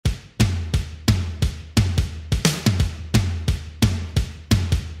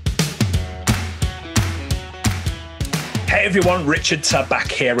Hey everyone, Richard back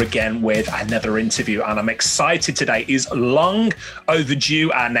here again with another interview, and I'm excited today is long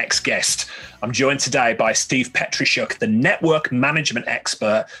overdue our next guest. I'm joined today by Steve Petryschuk, the network management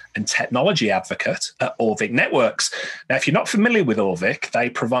expert and technology advocate at Auvik Networks. Now, if you're not familiar with Auvik, they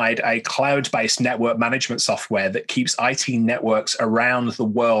provide a cloud-based network management software that keeps IT networks around the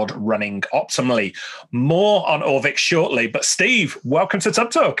world running optimally. More on Auvik shortly, but Steve, welcome to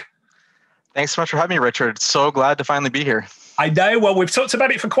Tub Talk. Thanks so much for having me, Richard. So glad to finally be here. I know. Well, we've talked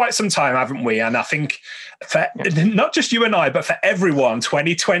about it for quite some time, haven't we? And I think for not just you and I, but for everyone,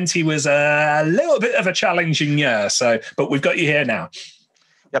 2020 was a little bit of a challenging year. But we've got you here now.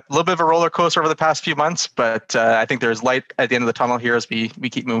 Yep, a little bit of a roller coaster over the past few months, but I think there's light at the end of the tunnel here as we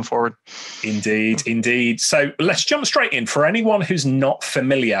keep moving forward. Indeed. So let's jump straight in. For anyone who's not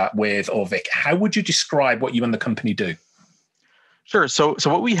familiar with Auvik, how would you describe what you and the company do? Sure. So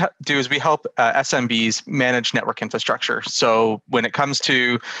what we do is we help SMBs manage network infrastructure. So when it comes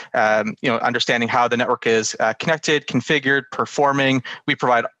to understanding how the network is connected, configured, performing, we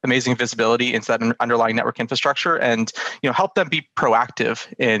provide amazing visibility into that underlying network infrastructure, and help them be proactive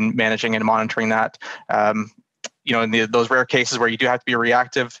in managing and monitoring that. In those rare cases where you do have to be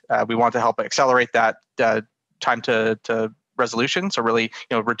reactive, we want to help accelerate that time to resolution, so really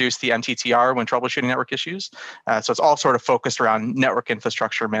reduce the MTTR when troubleshooting network issues. So it's all sort of focused around network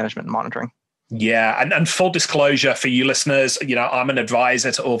infrastructure management and monitoring. Yeah, and full disclosure for you listeners, I'm an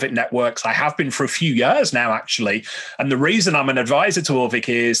advisor to Auvik Networks. I have been for a few years now, actually. And the reason I'm an advisor to Auvik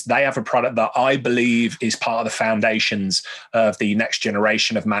is they have a product that I believe is part of the foundations of the next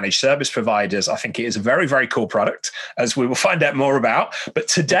generation of managed service providers. I think it is a very, very cool product, as we will find out more about. But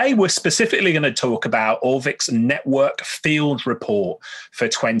today we're specifically going to talk about Auvik's Network Field Report for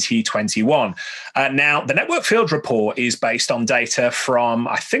 2021. Now, the Network Field Report is based on data from,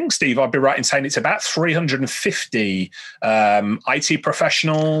 I think, Steve, I'd be right in saying it's about 350 IT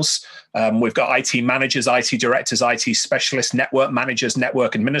professionals. We've got IT managers, IT directors, IT specialists, network managers,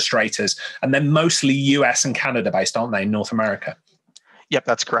 network administrators, and they're mostly US and Canada based, aren't they, in North America? Yep,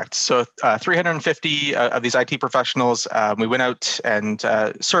 that's correct. So 350 of these IT professionals, we went out and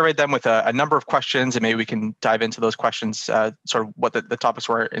surveyed them with a number of questions, and maybe we can dive into those questions, sort of what the topics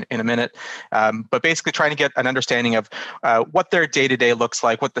were in a minute. But basically trying to get an understanding of what their day-to-day looks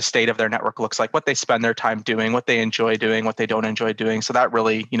like, what the state of their network looks like, what they spend their time doing, what they enjoy doing, what they don't enjoy doing. So that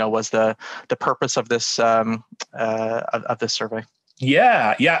really, was the purpose of this survey.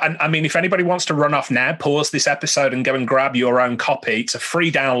 Yeah. And I mean, if anybody wants to run off now, pause this episode and go and grab your own copy. It's a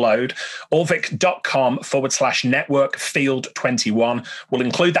free download, auvik.com/network field 21. We'll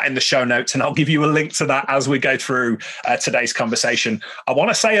include that in the show notes, and I'll give you a link to that as we go through today's conversation. I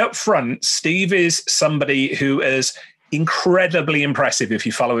want to say up front, Steve is somebody who is incredibly impressive if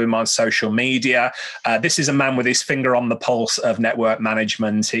you follow him on social media. This is a man with his finger on the pulse of network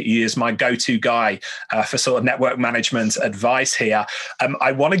management. He is my go-to guy for sort of network management advice here.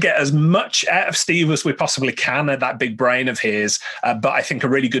 I want to get as much out of Steve as we possibly can at that big brain of his, but I think a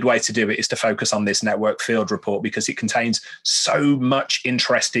really good way to do it is to focus on this network field report because it contains so much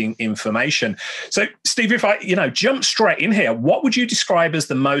interesting information. So Steve, if I jump straight in here, what would you describe as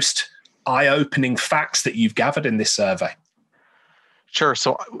the most eye-opening facts that you've gathered in this survey? Sure.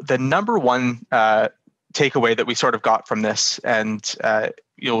 So the number one takeaway that we sort of got from this, and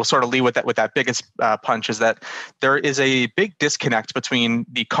we'll sort of lead with that biggest punch, is that there is a big disconnect between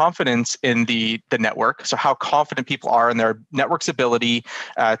the confidence in the network, so how confident people are in their network's ability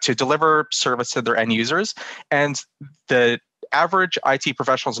to deliver service to their end users, and the average IT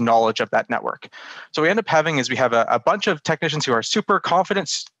professional's knowledge of that network. So we end up having we have a bunch of technicians who are super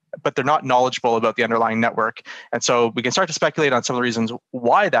confident, but they're not knowledgeable about the underlying network. And so we can start to speculate on some of the reasons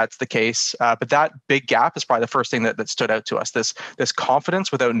why that's the case. But that big gap is probably the first thing that stood out to us, this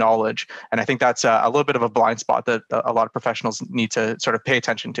confidence without knowledge. And I think that's a little bit of a blind spot that a lot of professionals need to sort of pay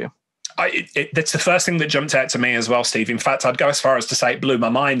attention to. That's the first thing that jumped out to me as well, Steve. In fact, I'd go as far as to say it blew my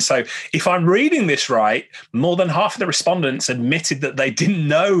mind. So if I'm reading this right, more than half of the respondents admitted that they didn't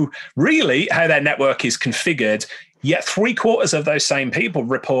know really how their network is configured. Yet 3/4 of those same people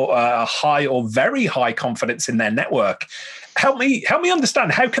report a high or very high confidence in their network. Help me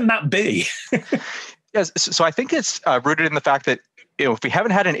understand, how can that be? Yes, so I think it's rooted in the fact that if we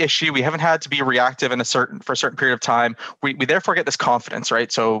haven't had an issue, we haven't had to be reactive for a certain period of time. We therefore get this confidence,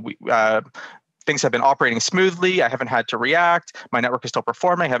 right? So things have been operating smoothly. I haven't had to react. My network is still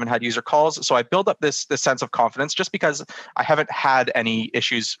performing. I haven't had user calls. So I build up this sense of confidence just because I haven't had any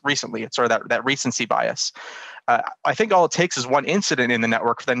issues recently. It's sort of that recency bias. I think all it takes is one incident in the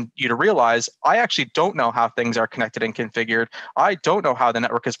network for then you to realize, I actually don't know how things are connected and configured. I don't know how the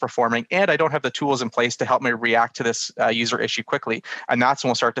network is performing, and I don't have the tools in place to help me react to this user issue quickly. And that's when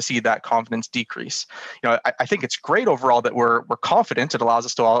we'll start to see that confidence decrease. I think it's great overall that we're confident. It allows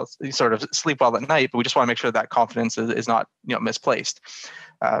us to all sort of sleep well at night, but we just want to make sure that confidence is not misplaced.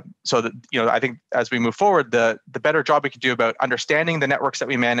 So that I think as we move forward, the better job we can do about understanding the networks that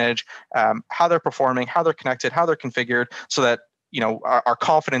we manage, how they're performing, how they're connected, how they're configured, so that our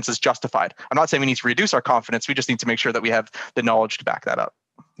confidence is justified. I'm not saying we need to reduce our confidence. We just need to make sure that we have the knowledge to back that up.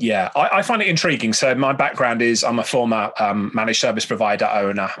 Yeah, I find it intriguing. So my background is I'm a former managed service provider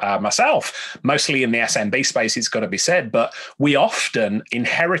owner myself, mostly in the SMB space, it's got to be said. But we often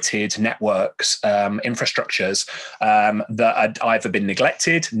inherited networks, infrastructures that had either been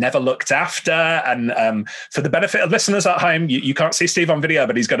neglected, never looked after. And for the benefit of listeners at home, you can't see Steve on video,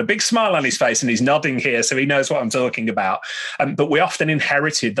 but he's got a big smile on his face and he's nodding here, so he knows what I'm talking about. But we often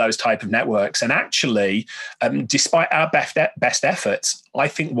inherited those type of networks. And actually, despite our best efforts, I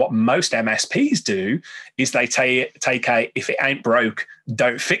think what most MSPs do is they take a if it ain't broke,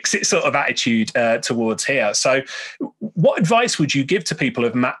 don't fix it sort of attitude towards here. So what advice would you give to people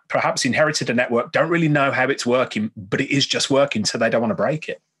who've perhaps inherited a network, don't really know how it's working, but it is just working, so they don't want to break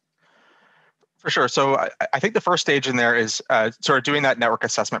it? For sure. So I think the first stage in there is sort of doing that network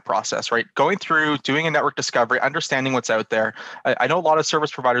assessment process, right? Going through, doing a network discovery, understanding what's out there. I know a lot of service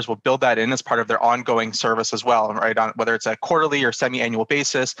providers will build that in as part of their ongoing service as well, right? On whether it's a quarterly or semi-annual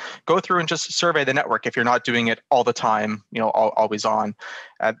basis, go through and just survey the network if you're not doing it all the time, always on.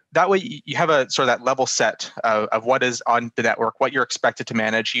 That way you have a sort of that level set of what is on the network, what you're expected to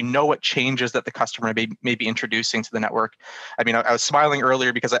manage. You know what changes that the customer may be introducing to the network. I mean, I was smiling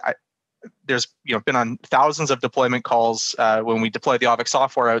earlier because there's been on thousands of deployment calls when we deploy the Auvik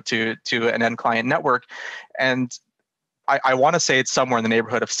software out to an end client network, and I want to say it's somewhere in the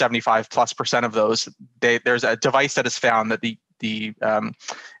neighborhood of 75+% of those. There's a device that is found that the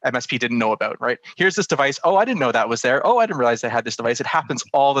MSP didn't know about, right? Here's this device. Oh, I didn't know that was there. Oh, I didn't realize I had this device. It happens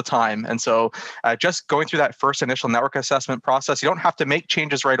all the time. And so just going through that first initial network assessment process, you don't have to make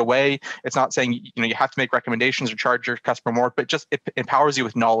changes right away. It's not saying you have to make recommendations or charge your customer more, but just it empowers you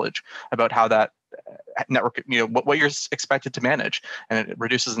with knowledge about how that network, what you're expected to manage, and it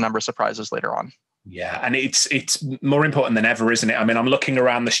reduces the number of surprises later on. Yeah, and it's more important than ever, isn't it? I mean, I'm looking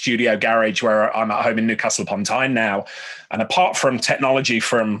around the studio garage where I'm at home in Newcastle upon Tyne now, and apart from technology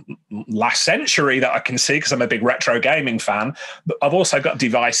from last century that I can see because I'm a big retro gaming fan, but I've also got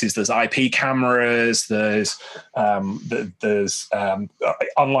devices. There's IP cameras, there's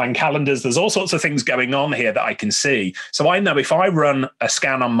online calendars, there's all sorts of things going on here that I can see. So I know if I run a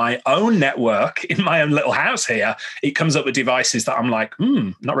scan on my own network in my own little house here, it comes up with devices that I'm like,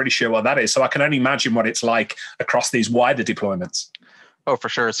 not really sure what that is. So I can only imagine what it's like across these wider deployments. Oh, for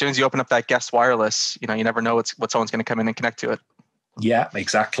sure. As soon as you open up that guest wireless, you never know what someone's going to come in and connect to it. Yeah,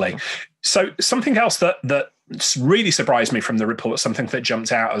 exactly. So something else that really surprised me from the report, something that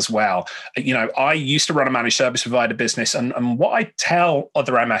jumped out as well. I used to run a managed service provider business, and what I tell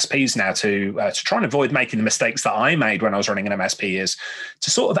other MSPs now to try and avoid making the mistakes that I made when I was running an MSP is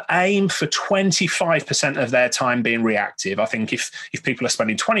to sort of aim for 25% of their time being reactive. I think if people are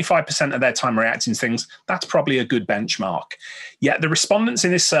spending 25% of their time reacting to things, that's probably a good benchmark. Yet the respondents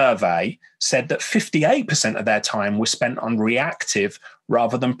in this survey said that 58% of their time was spent on reactive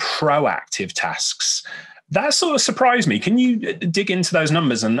rather than proactive tasks. That sort of surprised me. Can you dig into those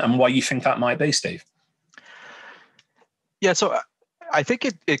numbers and why you think that might be, Steve? Yeah, so I think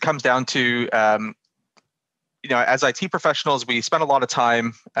it comes down to, as IT professionals, we spend a lot of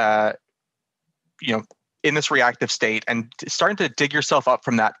time, in this reactive state, and starting to dig yourself up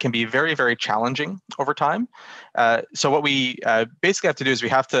from that can be very, very challenging over time. So what we basically have to do is we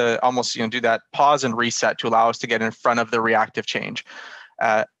have to almost do that pause and reset to allow us to get in front of the reactive change.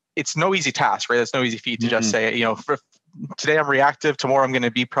 It's no easy task, right? It's no easy feat to just say, today I'm reactive, tomorrow I'm going to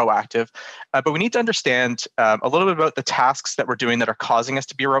be proactive. But we need to understand a little bit about the tasks that we're doing that are causing us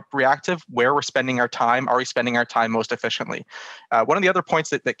to be reactive, where we're spending our time. Are we spending our time most efficiently? One of the other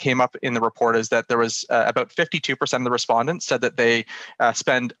points that came up in the report is that there was about 52% of the respondents said that they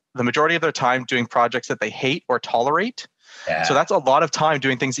spend the majority of their time doing projects that they hate or tolerate. Yeah. So that's a lot of time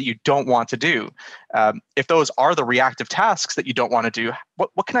doing things that you don't want to do. If those are the reactive tasks that you don't want to do,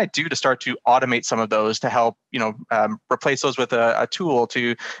 what can I do to start to automate some of those to help, replace those with a tool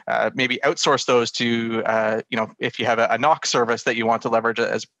to maybe outsource those to, if you have a NOC service that you want to leverage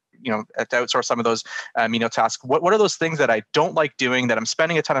as, to outsource some of those tasks. What are those things that I don't like doing that I'm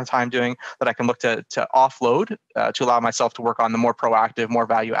spending a ton of time doing that I can look to offload to allow myself to work on the more proactive, more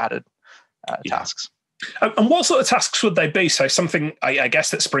value added tasks? And what sort of tasks would they be? So something, I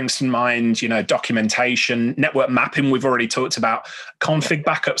guess, that springs to mind, documentation, network mapping, we've already talked about, config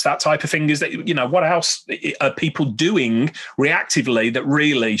backups, that type of thing. Is that, what else are people doing reactively that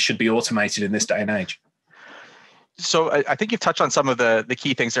really should be automated in this day and age? So I think you've touched on some of the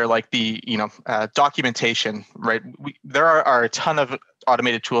key things there, like the documentation, right? There are a ton of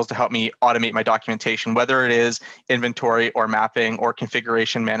automated tools to help me automate my documentation, whether it is inventory or mapping or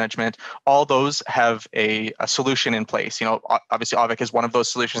configuration management. All those have a solution in place. Obviously Auvik is one of those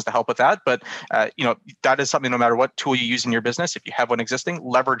solutions to help with that, but that is something, no matter what tool you use in your business, if you have one existing,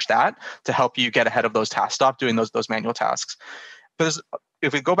 leverage that to help you get ahead of those tasks. Stop doing those manual tasks. But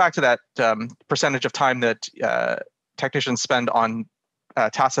if we go back to that percentage of time that technicians spend on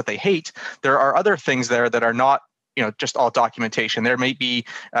tasks that they hate, there are other things there that are not just all documentation. There may be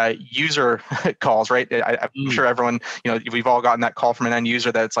user calls, right? I'm sure everyone, we've all gotten that call from an end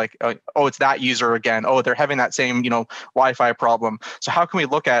user that's like, oh, it's that user again. Oh, they're having that same, Wi-Fi problem. So how can we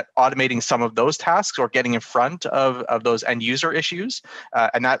look at automating some of those tasks or getting in front of those end user issues?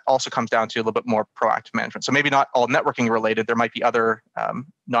 And that also comes down to a little bit more proactive management. So maybe not all networking related. There might be other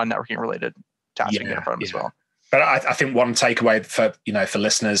non-networking related tasks we can get in front of them as well. But I think one takeaway for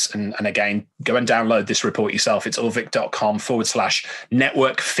listeners, and again, go and download this report yourself. It's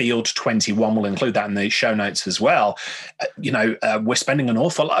auvik.com/networkfield21. We'll include that in the show notes as well. We're spending an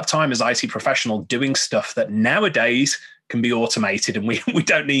awful lot of time as IT professional doing stuff that nowadays can be automated, and we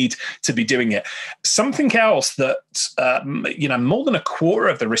don't need to be doing it. Something else that, more than a quarter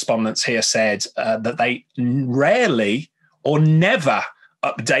of the respondents here said that they rarely or never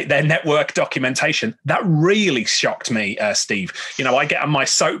update their network documentation. That really shocked me, Steve. I get on my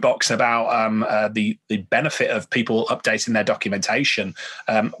soapbox about the benefit of people updating their documentation.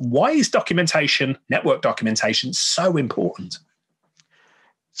 Why is network documentation, so important?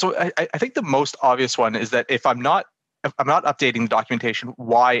 So I think the most obvious one is that if I'm not updating the documentation,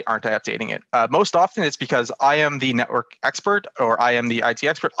 why aren't I updating it? Most often it's because I am the network expert or I am the IT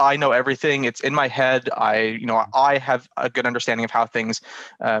expert. I know everything. It's in my head. I have a good understanding of how things,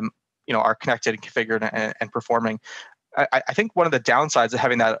 are connected and configured and performing. I think one of the downsides of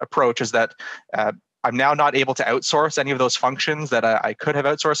having that approach is that I'm now not able to outsource any of those functions that I could have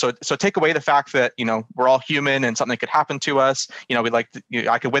outsourced. So take away the fact that, we're all human and something could happen to us.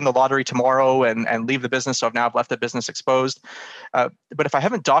 I could win the lottery tomorrow and leave the business. So I've left the business exposed. But if I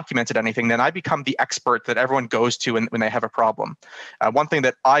haven't documented anything, then I become the expert that everyone goes to when they have a problem. One thing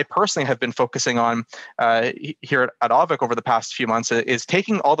that I personally have been focusing on here at Auvik over the past few months is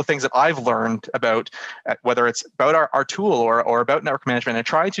taking all the things that I've learned about, whether it's about our tool or about network management, and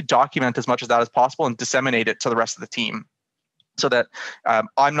trying to document as much of that as possible and disseminate it to the rest of the team, so that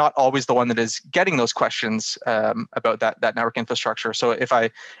I'm not always the one that is getting those questions about that network infrastructure. So if I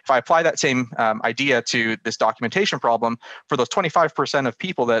apply that same idea to this documentation problem, for those 25% of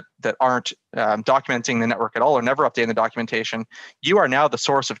people that aren't documenting the network at all or never updating the documentation, you are now the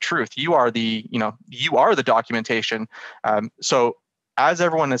source of truth. You are the documentation. So as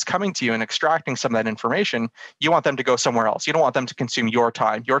everyone is coming to you and extracting some of that information, you want them to go somewhere else. You don't want them to consume your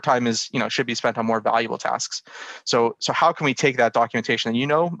time. Your time is, should be spent on more valuable tasks. So how can we take that documentation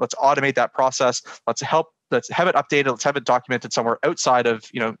and, let's automate that process. Let's have it updated. Let's have it documented somewhere outside of,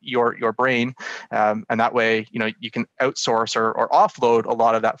 your brain. And that way, you can outsource or offload a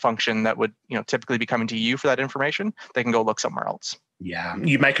lot of that function that would, typically be coming to you for that information. They can go look somewhere else. Yeah,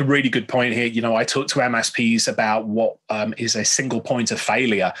 you make a really good point here. I talk to MSPs about what is a single point of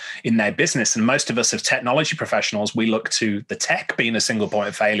failure in their business. And most of us as technology professionals, we look to the tech being a single point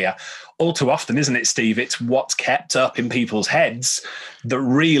of failure. All too often, isn't it, Steve? It's what's kept up in people's heads that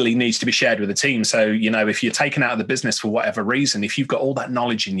really needs to be shared with the team. So, if you're taken out of the business for whatever reason, if you've got all that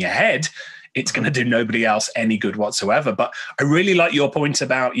knowledge in your head, it's going to do nobody else any good whatsoever. But I really like your point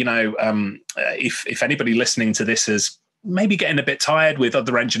about, if anybody listening to this is maybe getting a bit tired with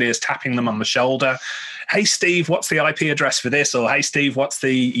other engineers tapping them on the shoulder. Hey, Steve, what's the IP address for this? Or, hey, Steve, what's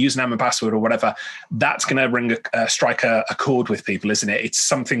the username and password or whatever? That's going to strike a chord with people, isn't it? It's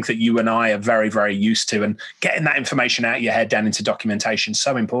something that you and I are very, very used to. And getting that information out of your head down into documentation is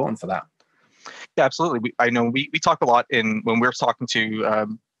so important for that. Yeah, absolutely. I know we talk a lot when we're talking to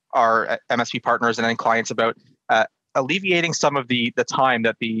our MSP partners and then clients about alleviating some of the time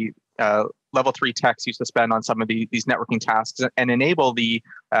that the level 3 techs used to spend on some of these networking tasks and enable the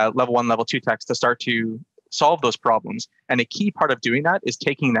level 1, level 2 techs to start to solve those problems. And a key part of doing that is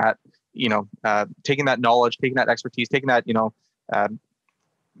taking that, taking that knowledge, taking that expertise, taking that,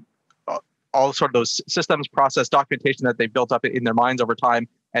 all sort of those systems, process, documentation that they've built up in their minds over time,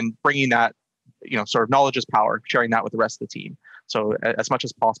 and bringing that, sort of knowledge is power, sharing that with the rest of the team. So as much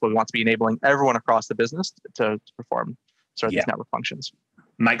as possible, we want to be enabling everyone across the business to perform sort of these network functions.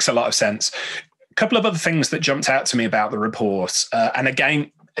 Makes a lot of sense. A couple of other things that jumped out to me about the report, and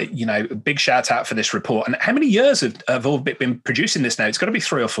again, a big shout out for this report. And how many years have Auvik been producing this now? It's got to be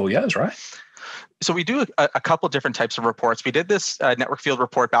 3 or 4 years, right? So we do a couple different types of reports. We did this network field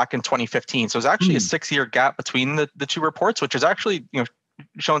report back in 2015. So it's actually a 6-year gap between the two reports, which is actually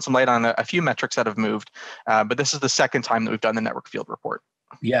showing some light on a few metrics that have moved. But this is the second time that we've done the network field report.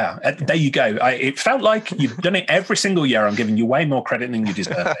 Yeah, there you go. It felt like you've done it every single year. I'm giving you way more credit than you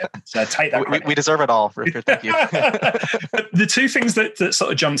deserve. So take that credit. We deserve it all, Richard. Thank you. The two things that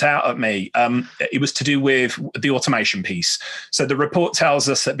sort of jumped out at me, it was to do with the automation piece. So the report tells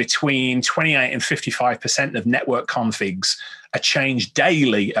us that between 28 and 55% of network configs are changed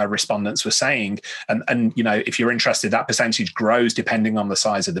daily, respondents were saying. And if you're interested, that percentage grows depending on the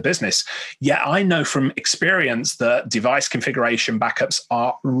size of the business. Yet I know from experience that device configuration backups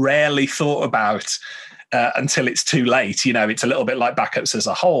are rarely thought about until it's too late. It's a little bit like backups as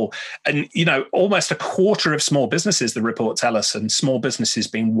a whole. And, almost a quarter of small businesses, the report tells us, and small businesses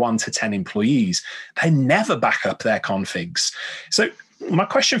being 1 to 10 employees, they never back up their configs. So my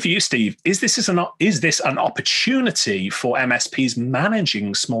question for you, Steve, is this an opportunity for MSPs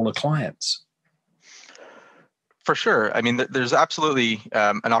managing smaller clients? For sure. I mean, there's absolutely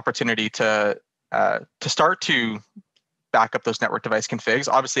an opportunity to start to back up those network device configs.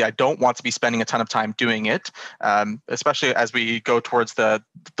 Obviously, I don't want to be spending a ton of time doing it, especially as we go towards the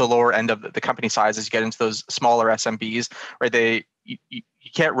lower end of the company size, as you get into those smaller SMBs, right? You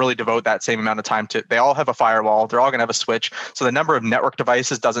can't really devote that same amount of time to. They all have a firewall. They're all going to have a switch. So the number of network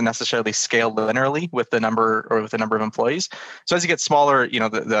devices doesn't necessarily scale linearly with the number of employees. So as you get smaller,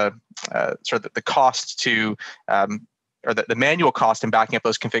 the cost to or the manual cost in backing up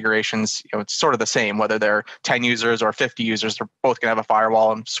those configurations, it's sort of the same, whether they're 10 users or 50 users, they're both going to have a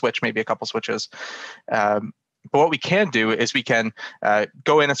firewall and switch, maybe a couple switches. But what we can do is we can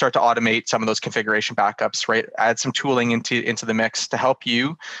go in and start to automate some of those configuration backups, right? Add some tooling into the mix to help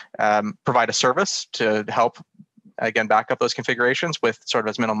you provide a service to help, again, back up those configurations with sort of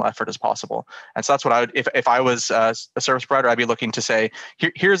as minimal effort as possible. And so that's what I would, if I was a service provider, I'd be looking to say,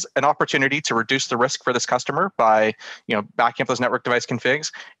 here's an opportunity to reduce the risk for this customer by, backing up those network device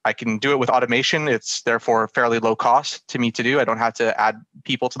configs. I can do it with automation. It's therefore fairly low cost to me to do. I don't have to add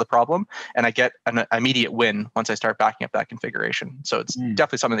people to the problem, and I get an immediate win once I start backing up that configuration. So it's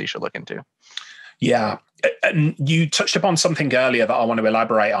definitely something that you should look into. Yeah. And you touched upon something earlier that I want to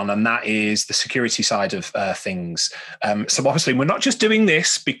elaborate on, and that is the security side of things. So obviously, we're not just doing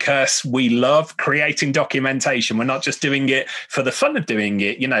this because we love creating documentation. We're not just doing it for the fun of doing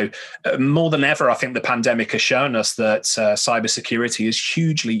it. More than ever, I think the pandemic has shown us that cybersecurity is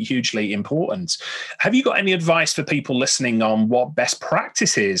hugely, hugely important. Have you got any advice for people listening on what best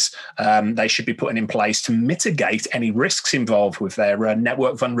practices they should be putting in place to mitigate any risks involved with their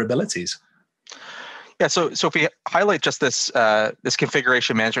network vulnerabilities? Yeah, so if we highlight just this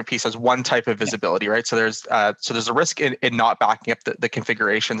configuration management piece as one type of visibility, right? So there's a risk in not backing up the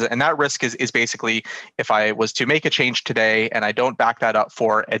configurations, and that risk is basically if I was to make a change today and I don't back that up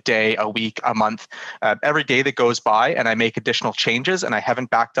for a day, a week, a month, every day that goes by and I make additional changes and I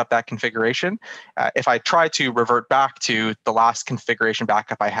haven't backed up that configuration, if I try to revert back to the last configuration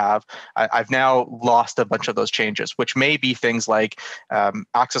backup I have, I've now lost a bunch of those changes, which may be things like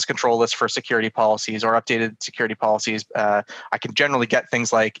access control lists for security policies or updated security policies. I can generally get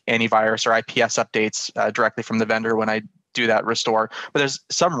things like antivirus or IPS updates directly from the vendor when I do that restore. But there's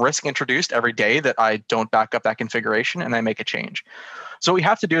some risk introduced every day that I don't back up that configuration and I make a change. So what we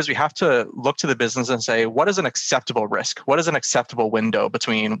have to do is we have to look to the business and say, what is an acceptable risk? What is an acceptable window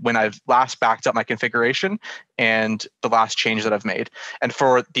between when I've last backed up my configuration and the last change that I've made? And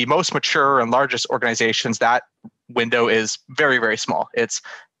for the most mature and largest organizations, that window is very, very small. It's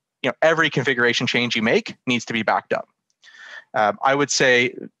every configuration change you make needs to be backed up. I would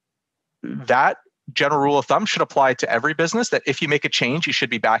say that general rule of thumb should apply to every business, that if you make a change, you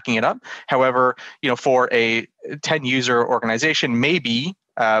should be backing it up. However, for a 10-user organization, maybe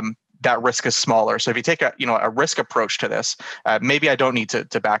that risk is smaller. So if you take a risk approach to this, maybe I don't need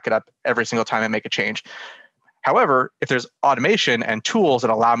to back it up every single time I make a change. However, if there's automation and tools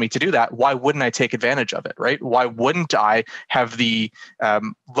that allow me to do that, why wouldn't I take advantage of it, right? Why wouldn't I have the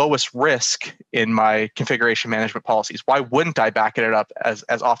lowest risk in my configuration management policies? Why wouldn't I back it up as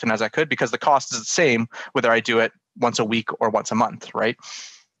often as I could? Because the cost is the same whether I do it once a week or once a month, right?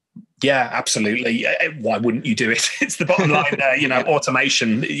 Yeah, absolutely. Why wouldn't you do it? It's the bottom line there.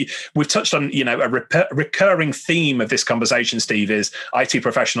 Automation. We've touched on, a recurring theme of this conversation, Steve, is IT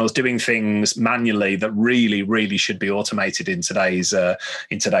professionals doing things manually that really, really should be automated in today's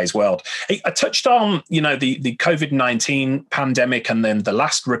world. I touched on, the COVID-19 pandemic, and then the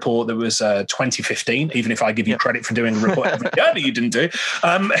last report that was 2015. Even if I give you credit for doing a report every year that you didn't do.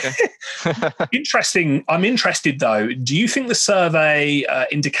 Interesting. I'm interested though. Do you think the survey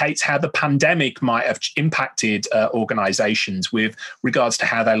indicates how the pandemic might have impacted organizations with regards to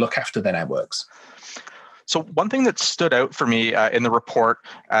how they look after their networks? So one thing that stood out for me in the report,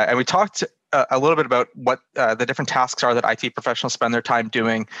 and we talked a little bit about what the different tasks are that IT professionals spend their time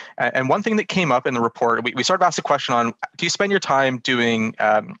doing. And one thing that came up in the report, we sort of asked a question on, do you spend your time doing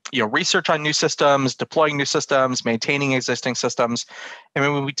research on new systems, deploying new systems, maintaining existing systems?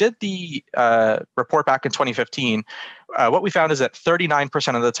 And when we did the report back in 2015, what we found is that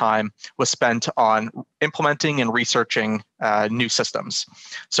 39% of the time was spent on implementing and researching new systems.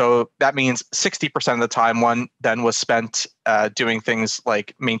 So that means 60% of the time one then was spent doing things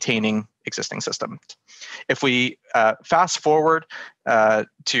like maintaining existing systems. If we fast forward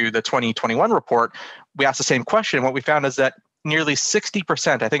to the 2021 report, we asked the same question. What we found is that nearly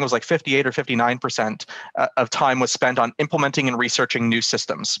 60%, I think it was like 58 or 59% of time was spent on implementing and researching new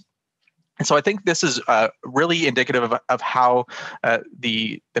systems. And so I think this is really indicative of how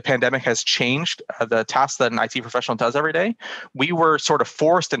the pandemic has changed the tasks that an IT professional does every day. We were sort of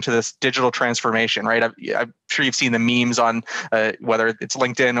forced into this digital transformation, right? I'm sure you've seen the memes on whether it's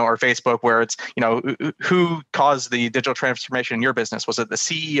LinkedIn or Facebook, where it's, who caused the digital transformation in your business? Was it the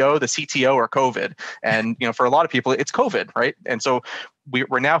CEO, the CTO, or COVID? And for a lot of people, it's COVID, right? And so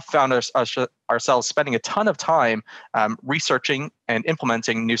we're now found ourselves spending a ton of time researching and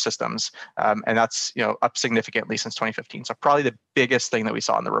implementing new systems, and that's up significantly since 2015. So probably the biggest thing that we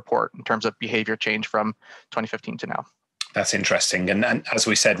saw in the report in terms of behavior change from 2015 to now. That's interesting. And as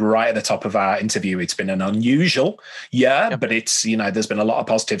we said right at the top of our interview, it's been an unusual year, but it's, there's been a lot of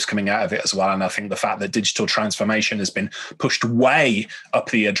positives coming out of it as well. And I think the fact that digital transformation has been pushed way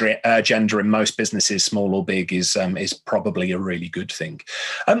up the agenda in most businesses, small or big, is probably a really good thing.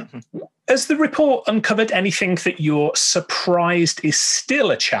 Has the report uncovered anything that you're surprised is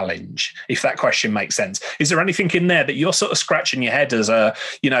still a challenge, if that question makes sense? Is there anything in there that you're sort of scratching your head as a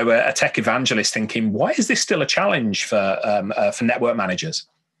tech evangelist thinking, why is this still a challenge for network managers?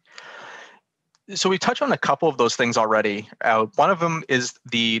 So we touched on a couple of those things already. One of them is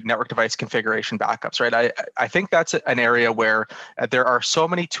the network device configuration backups, right? I think that's an area where there are so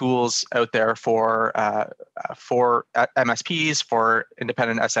many tools out there for MSPs, for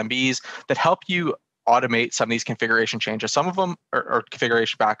independent SMBs that help you automate some of these configuration changes. Some of them are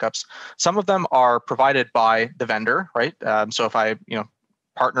configuration backups. Some of them are provided by the vendor, right? So if I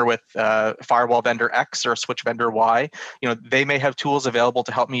partner with firewall vendor X or switch vendor Y, they may have tools available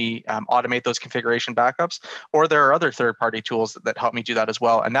to help me automate those configuration backups, or there are other third-party tools that help me do that as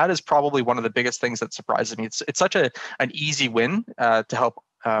well. And that is probably one of the biggest things that surprises me. It's such an easy win to help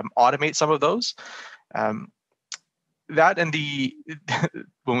automate some of those. That and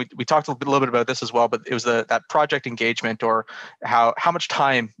when we talked a little bit about this as well, but it was that project engagement, or how much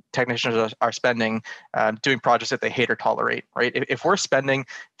time technicians are spending doing projects that they hate or tolerate, right? If we're spending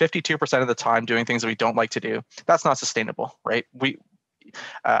 52% of the time doing things that we don't like to do, that's not sustainable, right?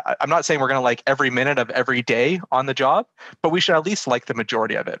 I'm not saying we're going to like every minute of every day on the job, but we should at least like the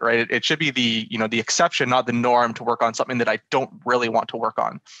majority of it, right? It should be the exception, not the norm, to work on something that I don't really want to work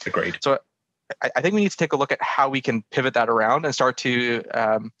on. Agreed. So I think we need to take a look at how we can pivot that around and start to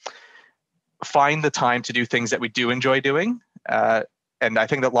find the time to do things that we do enjoy doing. And I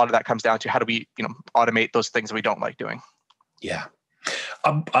think that a lot of that comes down to how do we, automate those things that we don't like doing. Yeah.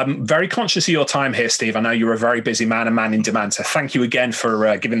 I'm very conscious of your time here, Steve. I know you're a very busy man, a man in demand. So thank you again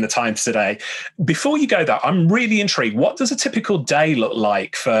for giving the time today. Before you go, though, I'm really intrigued. What does a typical day look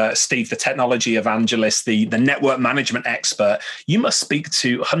like for Steve, the technology evangelist, the network management expert? You must speak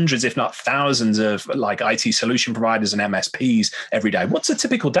to hundreds, if not thousands, of IT solution providers and MSPs every day. What's a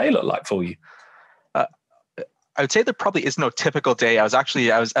typical day look like for you? I would say there probably is no typical day. I was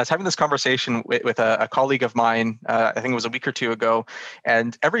having this conversation with a colleague of mine, I think it was a week or two ago,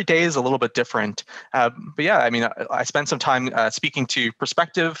 and every day is a little bit different. But yeah, I mean, I spend some time speaking to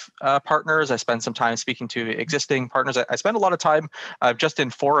prospective partners. I spend some time speaking to existing partners. I spend a lot of time just in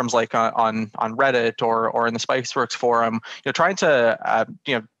forums like on Reddit or in the Spiceworks forum, trying to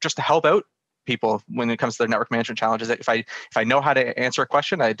just to help out people when it comes to their network management challenges. If I know how to answer a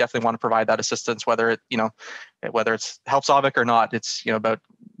question, I definitely want to provide that assistance, whether it's helps Auvik or not. It's about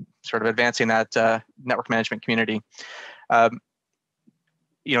sort of advancing that network management community.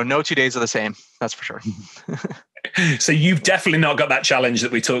 no 2 days are the same. That's for sure. So you've definitely not got that challenge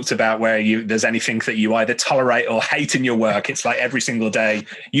that we talked about where there's anything that you either tolerate or hate in your work. It's like every single day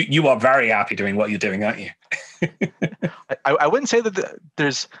you are very happy doing what you're doing, aren't you? I wouldn't say that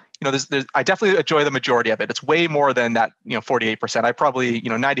there's I definitely enjoy the majority of it. It's way more than that 48%. I probably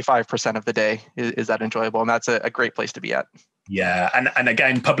 95% of the day is that enjoyable, and that's a great place to be at. Yeah, and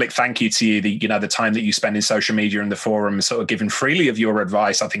again, public thank you to you. The time that you spend in social media and the forums, sort of giving freely of your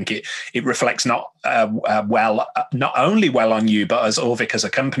advice. I think it reflects not only well on you, but as Auvik as a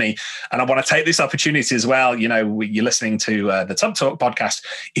company. And I want to take this opportunity as well. You're listening to the Tub Talk podcast.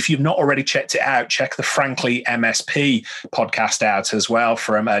 If you've not already checked it out, check the Frankly MSP podcast out as well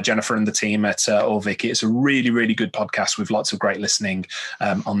from Jennifer and the team at Auvik. It's a really, really good podcast with lots of great listening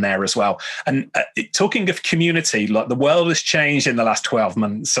on there as well. And talking of community, like the world has changed in the last 12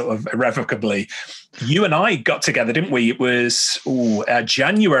 months, sort of irrevocably. You and I got together, didn't we? It was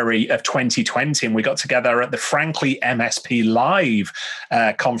January of 2020, and we got together at the Frankly MSP Live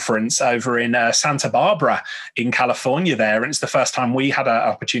conference over in Santa Barbara in California there. And it's the first time we had an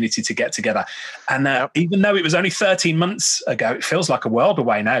opportunity to get together. And even though it was only 13 months ago, it feels like a world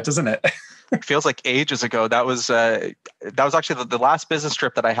away now, doesn't it? It feels like ages ago. That was actually the last business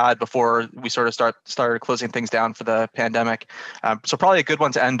trip that I had before we sort of started closing things down for the pandemic. So probably a good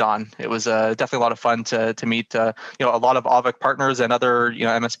one to end on. It was definitely a lot of fun to meet a lot of Auvik partners and other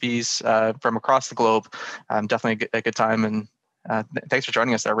MSPs from across the globe. Definitely a good time, and thanks for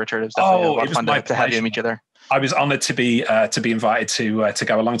joining us there, Richard. It was definitely a lot of fun to have you meet you there. I was honoured to be invited to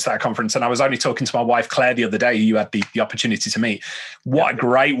go along to that conference, and I was only talking to my wife Claire the other day, who you had the opportunity to meet. What a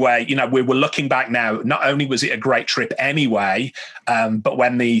great way! We were looking back now. Not only was it a great trip anyway, but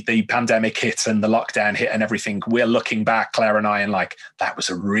when the pandemic hit and the lockdown hit and everything, we're looking back, Claire and I, and like that was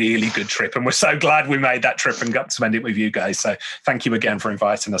a really good trip, and we're so glad we made that trip and got to spend it with you guys. So thank you again for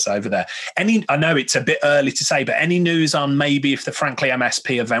inviting us over there. I know it's a bit early to say, but any news on maybe if the Frankly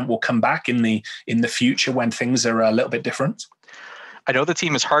MSP event will come back in the future when things are a little bit different? I know the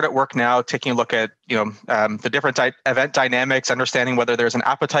team is hard at work now, taking a look at the different event dynamics, understanding whether there's an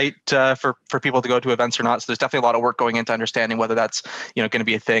appetite for people to go to events or not. So there's definitely a lot of work going into understanding whether that's going to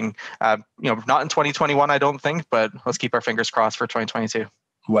be a thing. Not in 2021, I don't think, but let's keep our fingers crossed for 2022.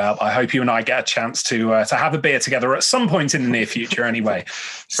 Well, I hope you and I get a chance to have a beer together at some point in the near future anyway.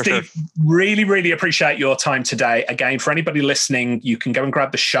 Steve, sure. Really, really appreciate your time today. Again, for anybody listening, you can go and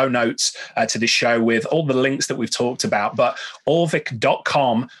grab the show notes to this show with all the links that we've talked about, but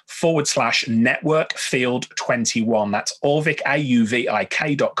auvik.com/networkfield21. That's Auvik,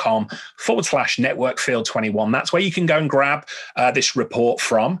 AUVIK.com/networkfield21. That's where you can go and grab this report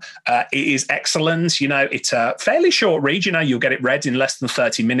from. It is excellent. It's a fairly short read. You'll get it read in less than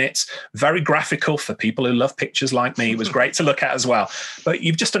 30 minutes, very graphical for people who love pictures like me. It was great to look at as well. But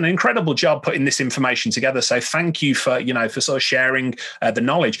you've just done an incredible job putting this information together. So thank you for sort of sharing the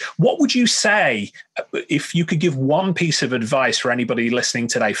knowledge. What would you say if you could give one piece of advice for anybody listening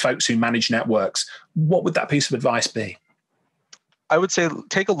today, folks who manage networks? What would that piece of advice be? I would say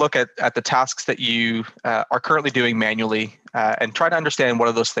take a look at the tasks that you are currently doing manually and try to understand what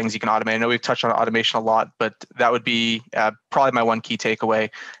are those things you can automate. I know we've touched on automation a lot, but that would be probably my one key takeaway.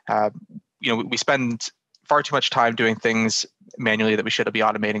 We spend far too much time doing things manually that we should be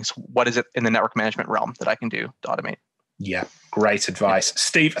automating. So what is it in the network management realm that I can do to automate? Yeah, great advice.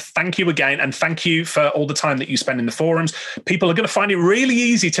 Steve, thank you again. And thank you for all the time that you spend in the forums. People are going to find it really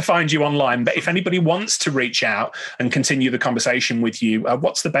easy to find you online. But if anybody wants to reach out and continue the conversation with you,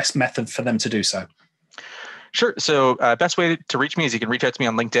 what's the best method for them to do so? Sure. So best way to reach me is you can reach out to me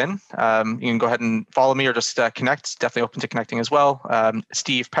on LinkedIn. You can go ahead and follow me or just connect. Definitely open to connecting as well.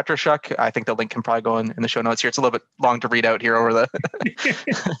 Steve Petryschuk. I think the link can probably go in the show notes here. It's a little bit long to read out here over the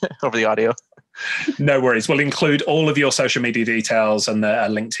over the audio. No worries. We'll include all of your social media details and the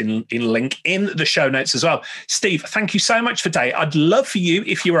LinkedIn link in the show notes as well. Steve, thank you so much for today. I'd love for you,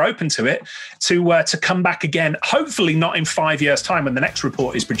 if you were open to it, to come back again, hopefully not in 5 years' time when the next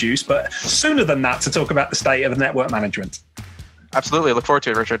report is produced, but sooner than that, to talk about the state of network management. Absolutely. I look forward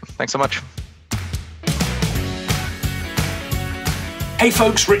to it, Richard. Thanks so much. Hey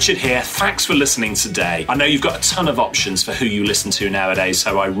folks, Richard here. Thanks for listening today. I know you've got a ton of options for who you listen to nowadays,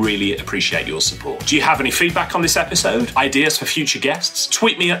 so I really appreciate your support. Do you have any feedback on this episode? Ideas for future guests?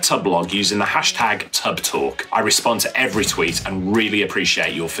 Tweet me at Tublog using the hashtag TubTalk. I respond to every tweet and really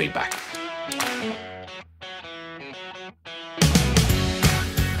appreciate your feedback.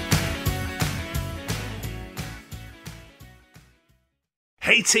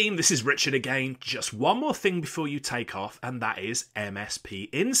 Hey team, this is Richard again. Just one more thing before you take off, and that is MSP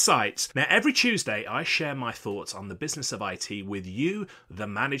Insights. Now, every Tuesday, I share my thoughts on the business of IT with you, the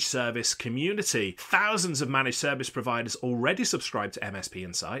managed service community. Thousands of managed service providers already subscribe to MSP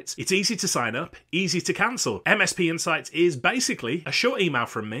Insights. It's easy to sign up, easy to cancel. MSP Insights is basically a short email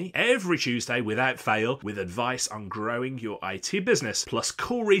from me every Tuesday without fail with advice on growing your IT business, plus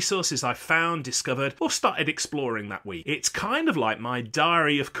cool resources I found, discovered, or started exploring that week. It's kind of like my diary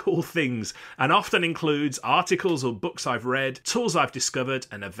of cool things and often includes articles or books I've read, tools I've discovered,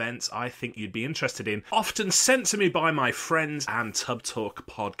 and events I think you'd be interested in, often sent to me by my friends and Tub Talk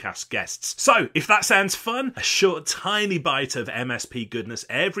podcast guests. So if that sounds fun, a short tiny bite of MSP goodness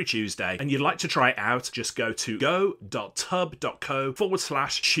every Tuesday, and you'd like to try it out, just go to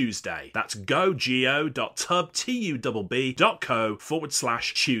go.tub.co/Tuesday. That's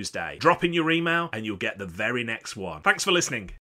go.tub.co/Tuesday. Drop in your email and you'll get the very next one. Thanks for listening.